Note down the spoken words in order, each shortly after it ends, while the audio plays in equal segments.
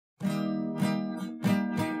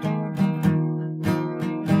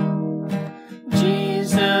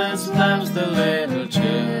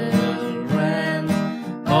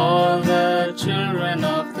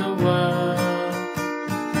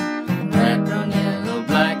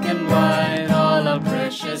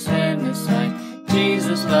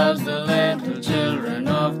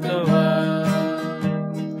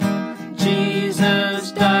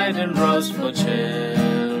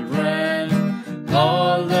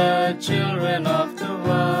the children of the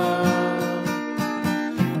world.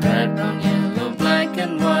 Red, brown, yellow, black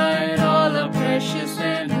and white, all are precious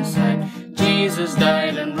in His sight. Jesus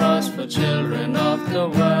died and rose for children of the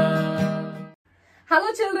world.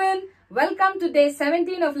 Hello children, welcome to day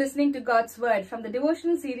 17 of listening to God's Word from the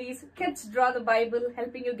devotional series Kids Draw the Bible,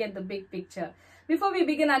 helping you get the big picture. Before we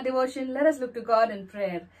begin our devotion, let us look to God in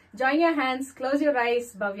prayer. Join your hands, close your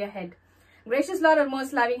eyes, bow your head. Gracious Lord, our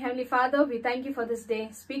most loving Heavenly Father, we thank you for this day.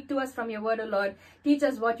 Speak to us from your word, O Lord. Teach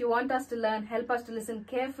us what you want us to learn. Help us to listen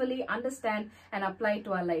carefully, understand, and apply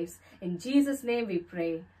to our lives. In Jesus' name we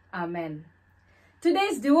pray. Amen.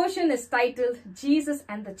 Today's devotion is titled Jesus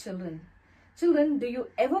and the Children. Children, do you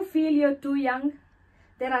ever feel you're too young?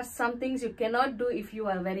 There are some things you cannot do if you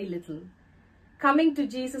are very little. Coming to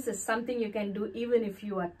Jesus is something you can do even if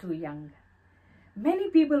you are too young. Many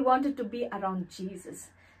people wanted to be around Jesus.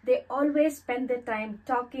 They always spend their time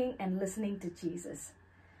talking and listening to Jesus.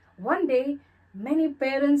 One day, many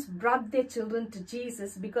parents brought their children to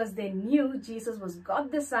Jesus because they knew Jesus was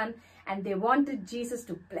God the Son and they wanted Jesus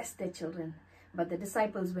to bless their children. But the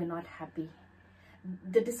disciples were not happy.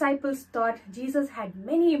 The disciples thought Jesus had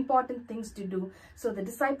many important things to do. So the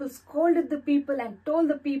disciples scolded the people and told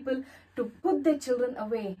the people to put their children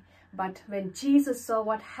away. But when Jesus saw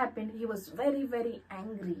what happened, he was very, very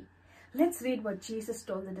angry. Let's read what Jesus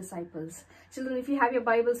told the disciples. Children, if you have your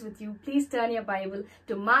Bibles with you, please turn your Bible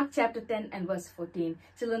to Mark chapter 10 and verse 14.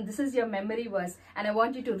 Children, this is your memory verse and I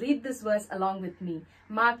want you to read this verse along with me.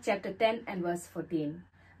 Mark chapter 10 and verse 14.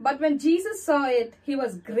 But when Jesus saw it, he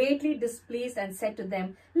was greatly displeased and said to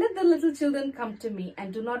them, "Let the little children come to me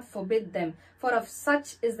and do not forbid them, for of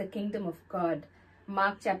such is the kingdom of God."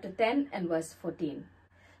 Mark chapter 10 and verse 14.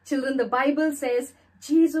 Children, the Bible says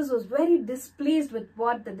Jesus was very displeased with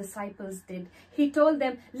what the disciples did. He told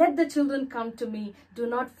them, "Let the children come to me, do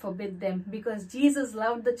not forbid them," because Jesus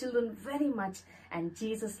loved the children very much and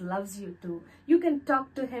Jesus loves you too. You can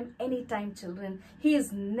talk to him anytime, children. He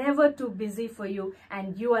is never too busy for you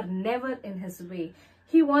and you are never in his way.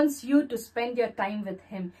 He wants you to spend your time with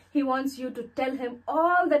him. He wants you to tell him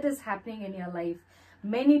all that is happening in your life.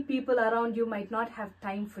 Many people around you might not have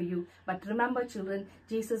time for you, but remember children,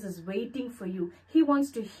 Jesus is waiting for you. He wants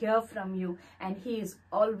to hear from you and he is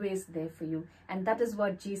always there for you. And that is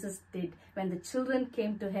what Jesus did. When the children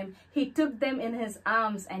came to him, he took them in his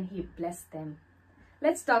arms and he blessed them.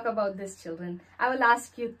 Let's talk about this, children. I will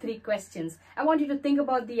ask you 3 questions. I want you to think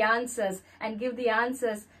about the answers and give the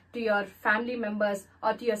answers to your family members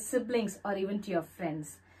or to your siblings or even to your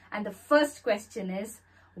friends. And the first question is,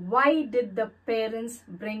 why did the parents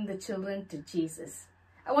bring the children to Jesus?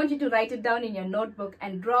 I want you to write it down in your notebook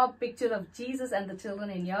and draw a picture of Jesus and the children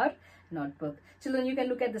in your notebook. Children, you can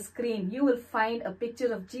look at the screen. You will find a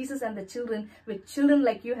picture of Jesus and the children with children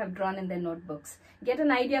like you have drawn in their notebooks. Get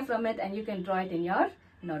an idea from it and you can draw it in your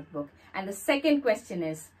notebook. And the second question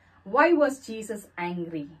is, why was Jesus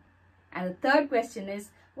angry? And the third question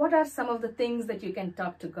is, what are some of the things that you can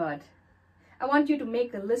talk to God? I want you to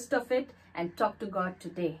make a list of it and talk to God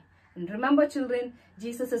today. And remember children,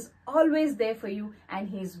 Jesus is always there for you and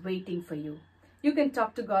he is waiting for you. You can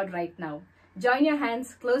talk to God right now. Join your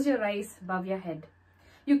hands, close your eyes, bow your head.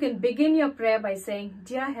 You can begin your prayer by saying,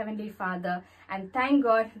 "Dear Heavenly Father," and thank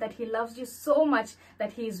God that he loves you so much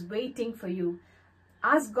that he is waiting for you.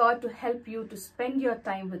 Ask God to help you to spend your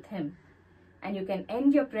time with him. And you can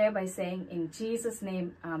end your prayer by saying, "In Jesus'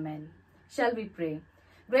 name, Amen." Shall we pray?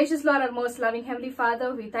 Gracious Lord, our most loving Heavenly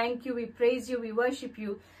Father, we thank you, we praise you, we worship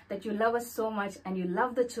you, that you love us so much and you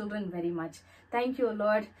love the children very much. Thank you,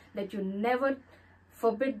 Lord, that you never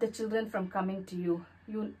forbid the children from coming to you.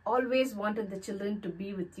 You always wanted the children to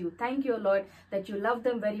be with you. Thank you, Lord, that you love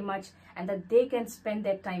them very much and that they can spend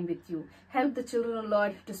their time with you. Help the children,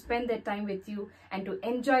 Lord, to spend their time with you and to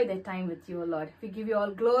enjoy their time with you, Lord. We give you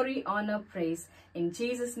all glory, honor, praise. In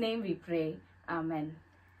Jesus' name we pray. Amen.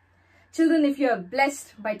 Children, if you are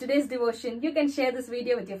blessed by today's devotion, you can share this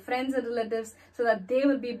video with your friends and relatives so that they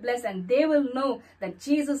will be blessed and they will know that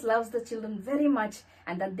Jesus loves the children very much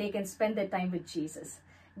and that they can spend their time with Jesus.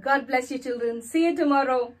 God bless you, children. See you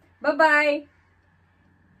tomorrow. Bye-bye.